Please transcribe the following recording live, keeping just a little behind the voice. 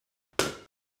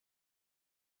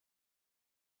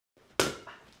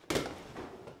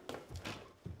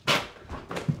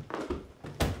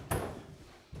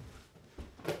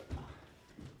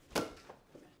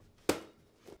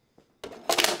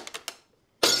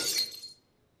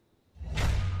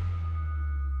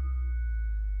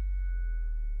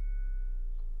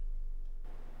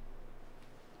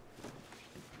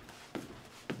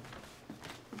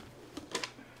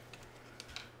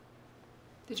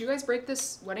you guys break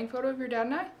this wedding photo of your dad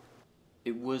and I?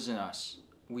 It wasn't us.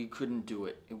 We couldn't do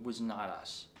it. It was not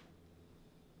us.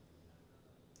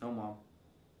 No, Mom.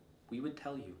 We would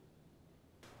tell you.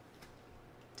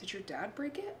 Did your dad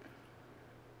break it?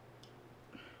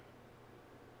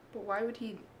 But why would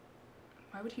he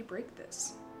break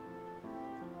this?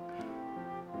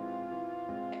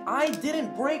 I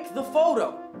didn't break the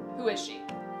photo. Who is she?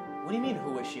 What do you mean,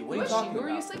 who is she? What Who are you is she? talking Who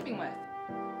about? are you sleeping with?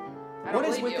 I don't What is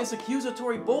believe with you. this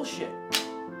accusatory bullshit?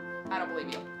 I don't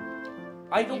believe you.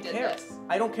 I don't did care. this.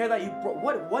 I don't care that you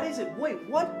what is it? Wait,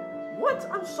 what? What?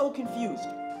 I'm so confused.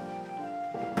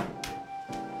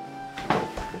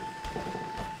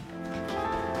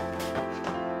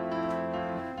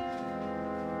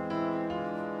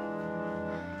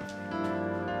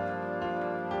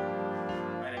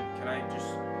 Can I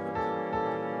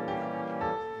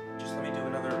just let me do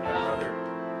another.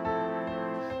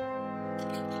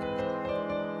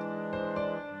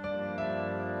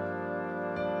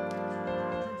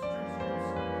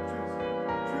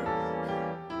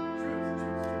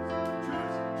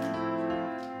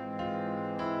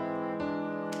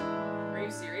 Are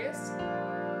you serious?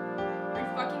 Are you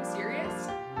fucking serious?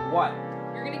 What?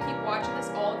 You're gonna keep watching this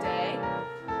all day?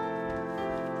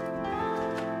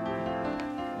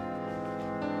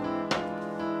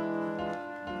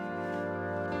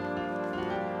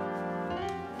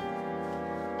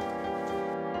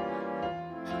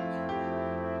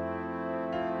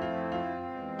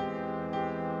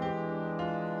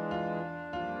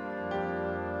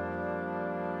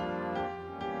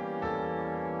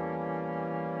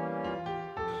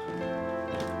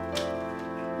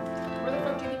 Where the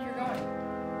fuck do you think you're going?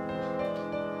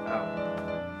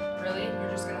 Out. Really?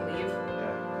 You're just gonna leave?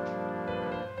 Yeah.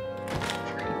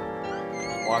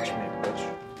 Great. Watch me, bitch.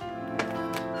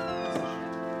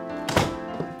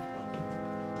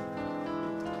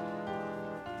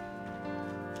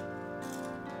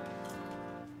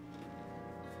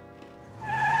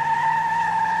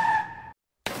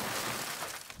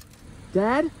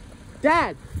 Dad?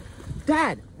 Dad!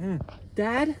 Dad!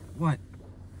 Dad? What?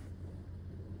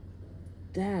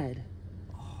 Dad.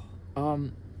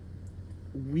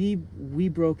 We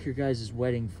broke your guys'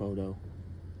 wedding photo.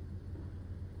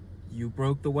 You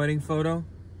broke the wedding photo?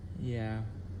 Yeah.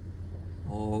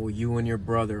 Oh, you and your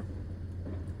brother.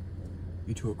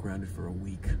 You two are grounded for a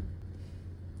week.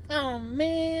 Oh,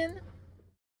 man.